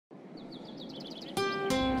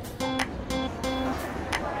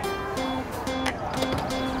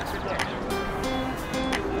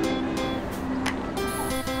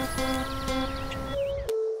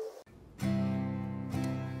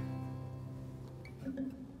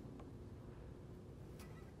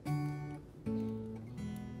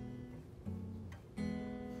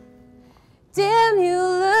Damn, you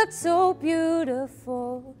look so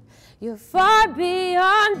beautiful. You're far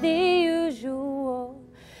beyond the usual.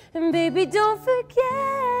 And baby, don't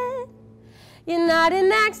forget, you're not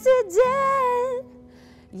an accident.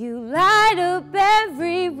 You light up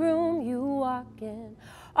every room you walk in.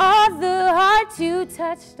 All the hearts you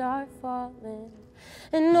touch start falling.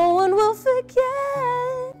 And no one will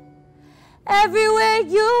forget. Everywhere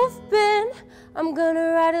you've been, I'm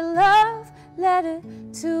gonna write a love letter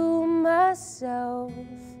to myself.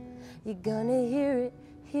 You're gonna hear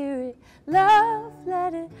it, love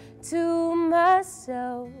letter to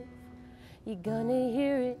myself. You're gonna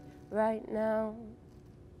hear it right now.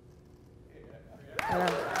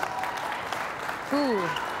 Cool.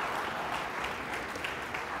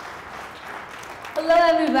 Hello,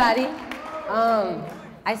 everybody.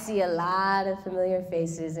 I see a lot of familiar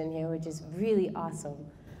faces in here, which is really awesome.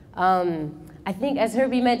 I think, as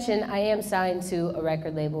Herbie mentioned, I am signed to a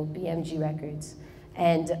record label, BMG Records.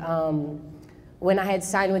 And when I had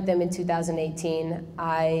signed with them in 2018,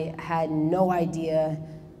 I had no idea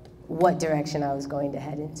what direction I was going to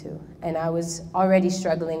head into. And I was already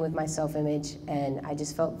struggling with my self-image, and I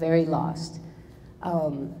just felt very lost.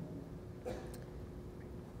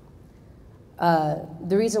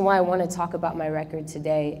 The reason why I want to talk about my record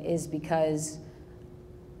today is because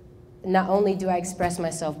not only do I express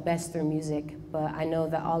myself best through music, but I know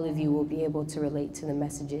that all of you will be able to relate to the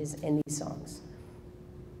messages in these songs.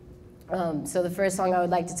 So the first song I would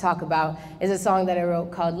like to talk about is a song that I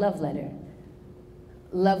wrote called Love Letter.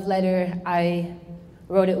 Love Letter, I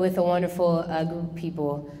wrote it with a wonderful group of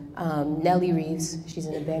people. Nellie Reeves, she's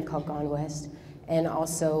in a band called Gone West, and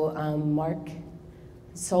also Mark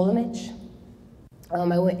Solomich.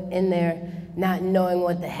 I went in there not knowing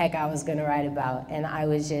what the heck I was gonna write about, and I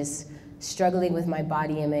was just struggling with my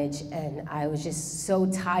body image, and I was just so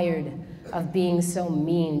tired of being so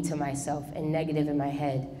mean to myself and negative in my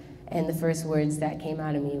head. And the first words that came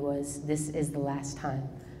out of me was, "This is the last time."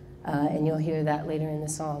 And you'll hear that later in the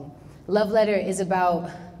song. Love Letter is about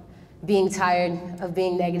being tired of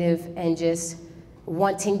being negative and just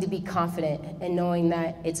wanting to be confident and knowing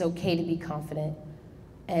that it's okay to be confident.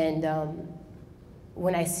 And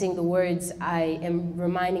when I sing the words, I am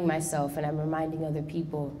reminding myself and I'm reminding other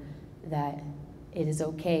people that it is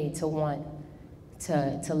okay to want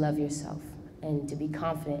to love yourself and to be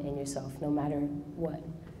confident in yourself no matter what.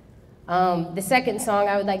 The second song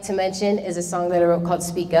I would like to mention is a song that I wrote called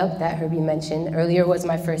Speak Up that Herbie mentioned earlier. Was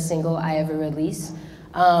my first single I ever released.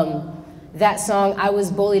 That song, I was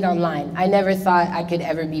bullied online. I never thought I could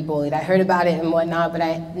ever be bullied. I heard about it and whatnot, but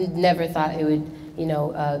I never thought it would,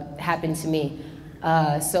 happen to me.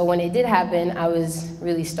 So when it did happen, I was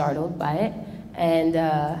really startled by it. And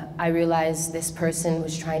I realized this person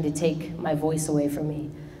was trying to take my voice away from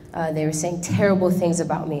me. They were saying terrible things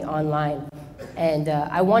about me online. And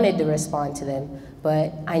I wanted to respond to them,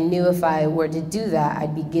 but I knew if I were to do that,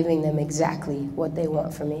 I'd be giving them exactly what they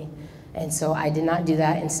want from me. And so I did not do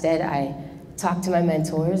that. Instead, I talked to my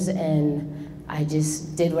mentors, and I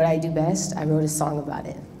just did what I do best. I wrote a song about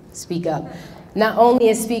it, Speak Up. Not only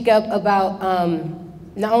is Speak Up about,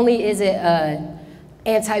 not only is it an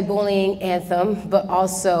anti-bullying anthem, but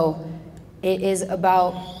also it is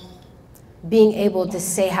about being able to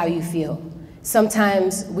say how you feel.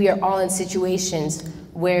 Sometimes we are all in situations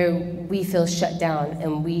where we feel shut down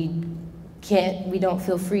and we don't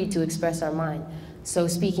feel free to express our mind. So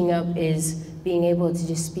speaking up is being able to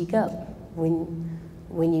just speak up when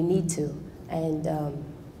you need to, and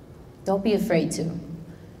don't be afraid to.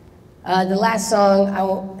 The last song I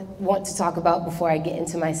want to talk about before I get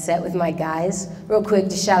into my set with my guys, real quick,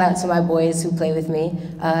 to shout out to my boys who play with me.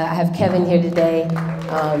 I have Kevin here today,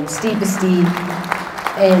 Steve Bastide,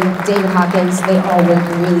 and David Hawkins. They all work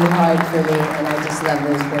really hard for me, and I just love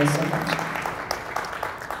those boys so much.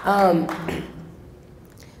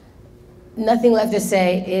 Nothing Left to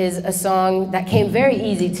Say is a song that came very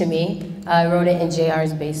easy to me. I wrote it in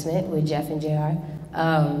JR's basement with Jeff and JR.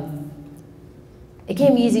 It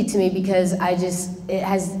came easy to me because it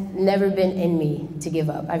has never been in me to give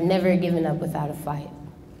up. I've never given up without a fight.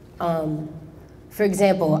 For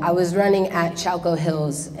example, I was running at Chalco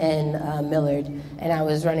Hills in Millard, and I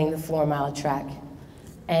was running the 4-mile track.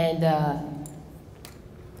 And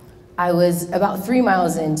I was about 3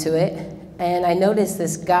 miles into it, and I noticed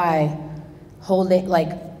this guy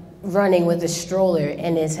running with a stroller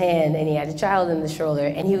in his hand, and he had a child in the stroller,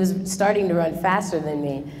 and he was starting to run faster than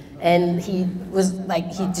me. And he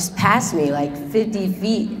just passed me 50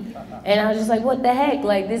 feet. And I was just like, what the heck?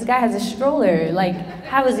 This guy has a stroller.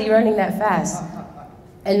 How is he running that fast?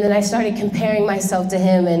 And then I started comparing myself to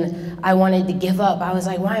him, and I wanted to give up. I was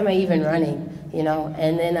like, why am I even running? You know?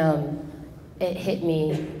 And then it hit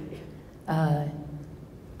me.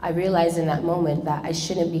 I realized in that moment that I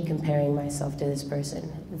shouldn't be comparing myself to this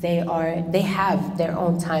person. They have their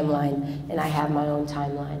own timeline, and I have my own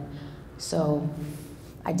timeline. So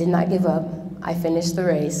I did not give up. I finished the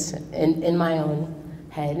race in my own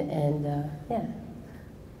head, and yeah,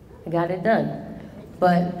 I got it done.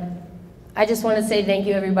 But I just want to say thank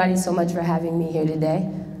you, everybody, so much for having me here today.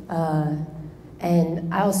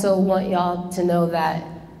 And I also want y'all to know that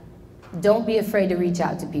don't be afraid to reach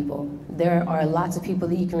out to people. There are lots of people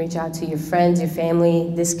that you can reach out to, your friends, your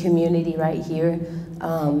family, this community right here.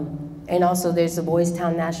 And also there's the Boys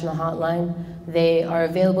Town National Hotline. They are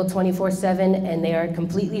available 24/7 and they are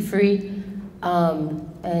completely free.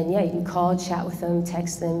 And yeah, you can call, chat with them,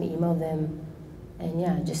 text them, email them. And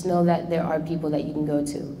yeah, just know that there are people that you can go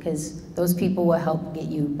to, because those people will help get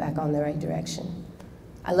you back on the right direction.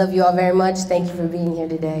 I love you all very much. Thank you for being here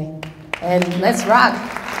today. And let's rock.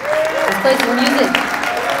 Let's play some music.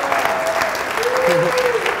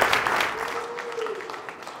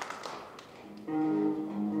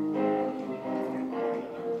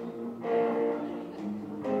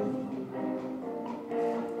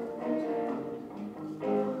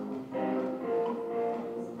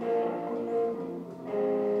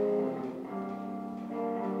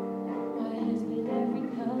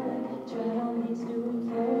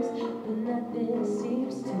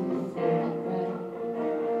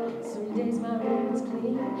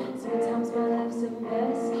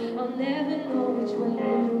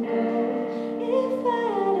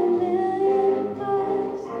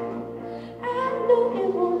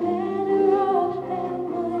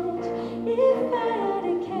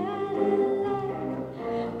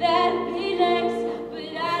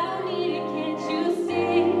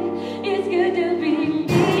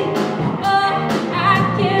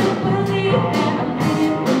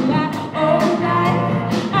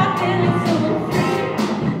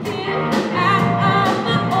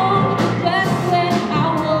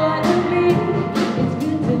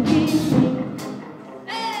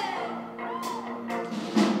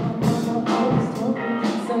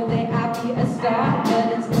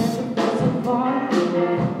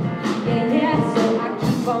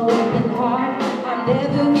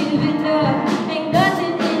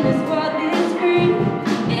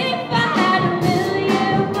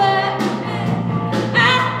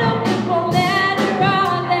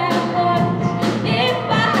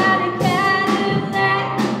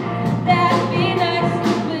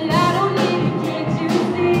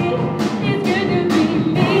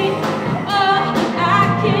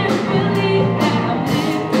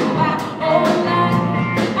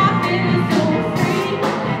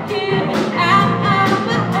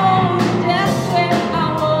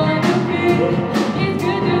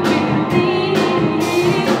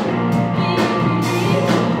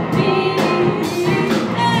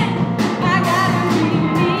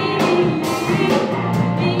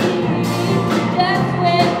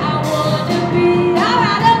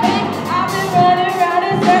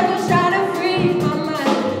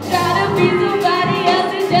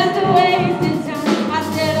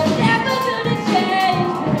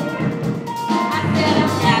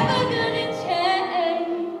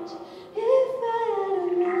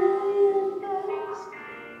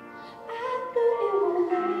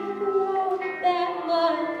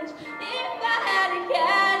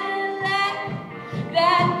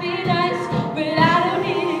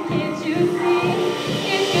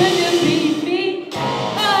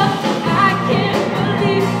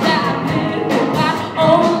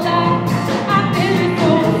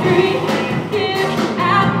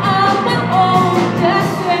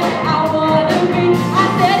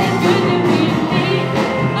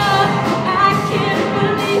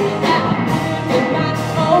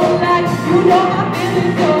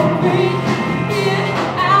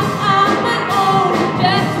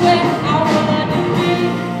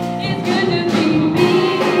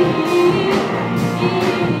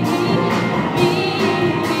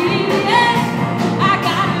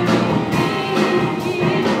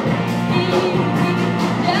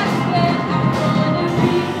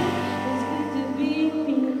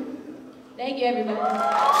 Thank you,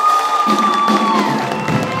 everybody.